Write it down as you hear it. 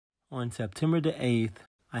On September the 8th,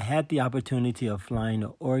 I had the opportunity of flying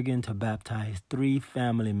to Oregon to baptize 3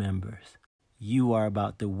 family members. You are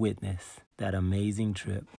about to witness that amazing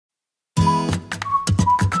trip.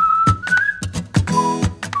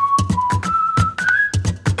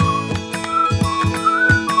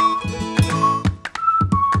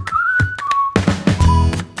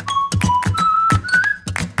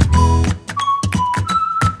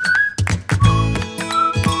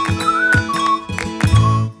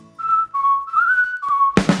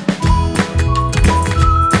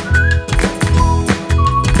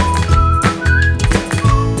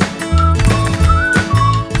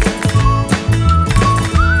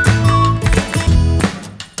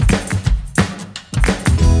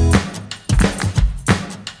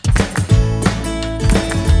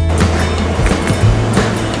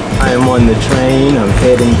 I am on the train. I'm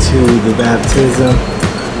heading to the baptism.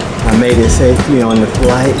 I made it safely on the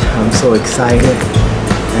flight. I'm so excited,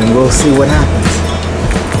 and we'll see what happens.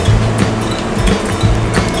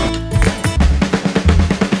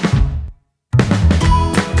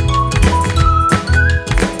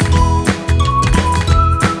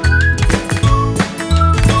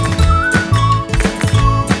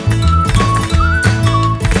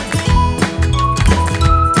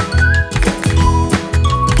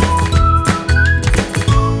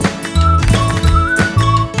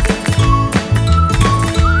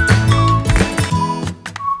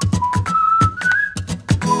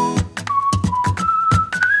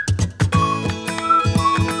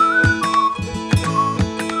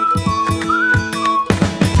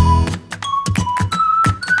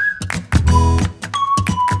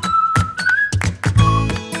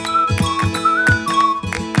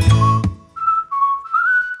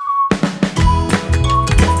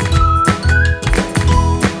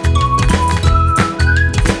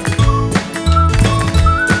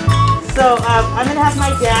 So I'm going to have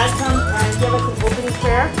my dad come and give us an opening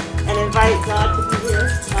prayer and invite God to be here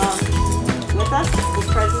with us, with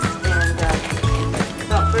presence, and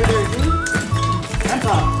without further ado, that's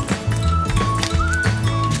all.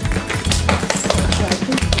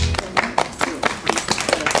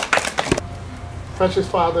 Precious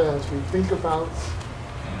Father, as we think about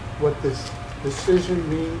what this decision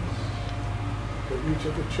means for each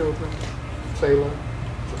of the children, Taylor,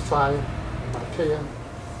 Josiah, and Micaiah,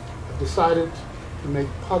 decided to make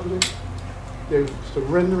public their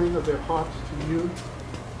surrendering of their hearts to you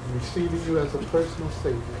and receiving you as a personal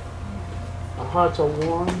Savior. Our hearts are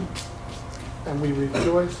warm, and we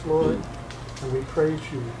rejoice, Lord, and we praise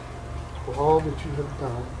you for all that you have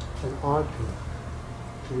done and are doing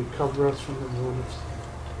to recover us from the ruin of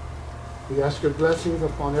sin. We ask your blessings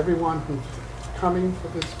upon everyone who's coming for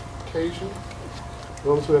this occasion,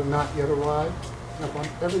 those who have not yet arrived, and upon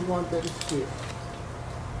everyone that is here.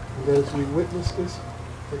 And as we witness this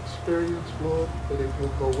experience, Lord, that it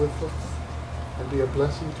will go with us and be a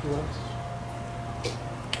blessing to us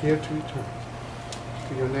here to eternity.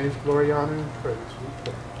 To your name's glory, honor, and praise we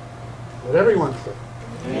pray. Let everyone say,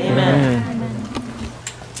 Amen. Amen.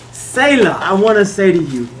 Selah, I want to say to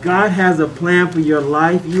you, God has a plan for your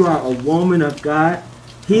life. You are a woman of God.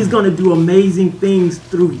 He's going to do amazing things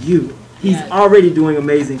through you. He's already doing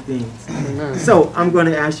amazing things. Amen. So I'm going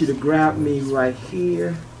to ask you to grab me right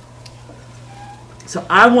here. So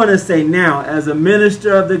I want to say now, as a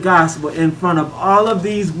minister of the gospel, in front of all of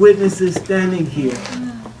these witnesses standing here,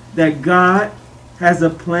 that God has a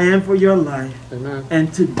plan for your life. Amen.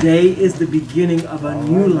 And today is the beginning of a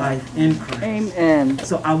new life in Christ. Amen.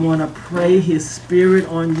 So I want to pray his spirit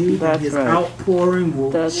on you, that his outpouring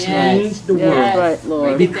will change the world. That's right,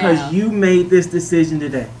 Lord. Because you made this decision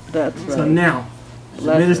today. That's right. So now, as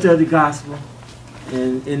a minister of the gospel,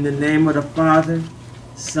 and in the name of the Father,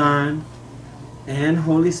 Son, and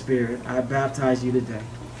Holy Spirit, I baptize you today.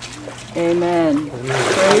 Amen.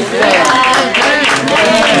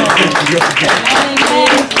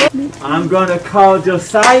 I'm going to call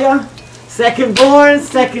Josiah, second born,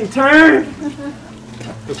 second turn.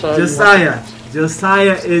 Josiah.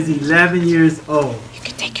 Josiah is 11 years old. You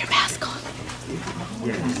can take your mask off.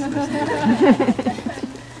 Yes.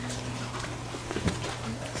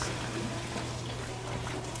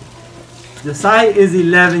 Josiah is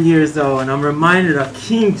 11 years old, and I'm reminded of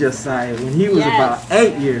King Josiah when he was about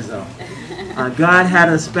 8 years old. God had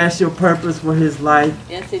a special purpose for his life.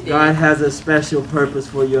 Yes, he did. God has a special purpose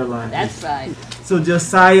for your life. That's right. So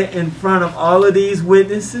Josiah, in front of all of these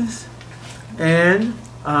witnesses, and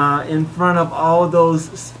in front of all those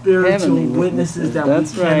spiritual witnesses that we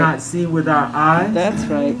cannot see with our eyes. That's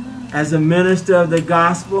right. As a minister of the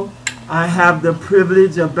gospel, I have the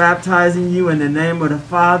privilege of baptizing you in the name of the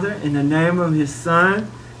Father, in the name of his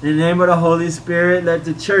Son, In the name of the Holy Spirit, let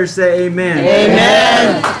the church say amen.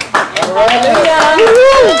 Amen.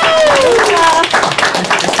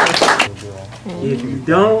 If you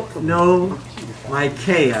don't know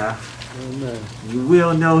Micaiah, you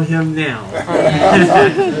will know him now.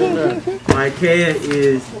 Micaiah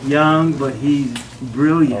is young, but he's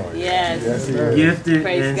brilliant. Yes. Gifted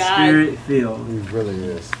Praise and God. spirit-filled. He really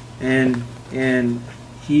is. And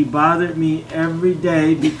he bothered me every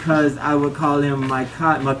day because I would call him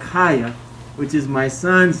Micaiah, which is my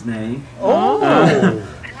son's name. Oh.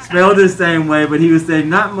 Spelled the same way, but he would say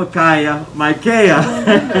not Micaiah, Micaiah.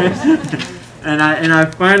 and I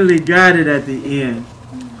finally got it at the end.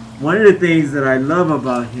 One of the things that I love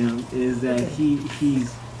about him is that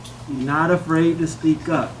he's not afraid to speak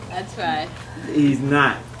up. That's right. He's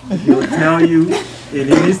not. He'll tell you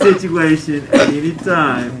in any situation, at any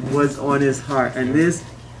time, what's on his heart. And this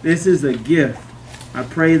is a gift. I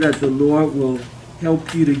pray that the Lord will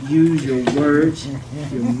help you to use your words,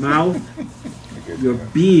 your mouth, your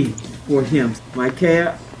being for him.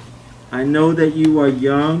 Micaiah, I know that you are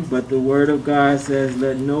young, but the word of God says,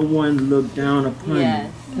 let no one look down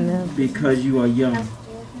upon you because you are young.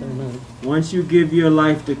 Amen. Once you give your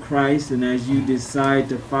life to Christ and as you decide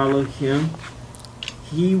to follow him,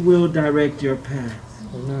 he will direct your path.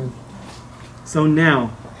 Amen. So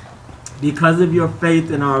now, because of your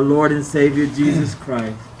faith in our Lord and Savior Jesus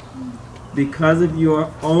Christ, because of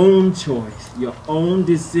your own choice, your own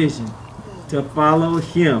decision to follow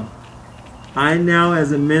him, I now,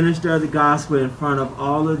 as a minister of the gospel in front of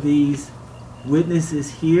all of these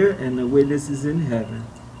witnesses here and the witnesses in heaven,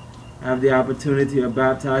 have the opportunity of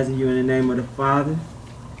baptizing you in the name of the Father,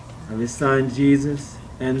 of his Son Jesus,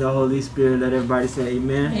 and the Holy Spirit. Let everybody say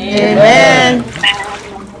amen. Amen.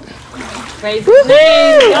 Praise the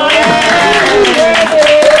name.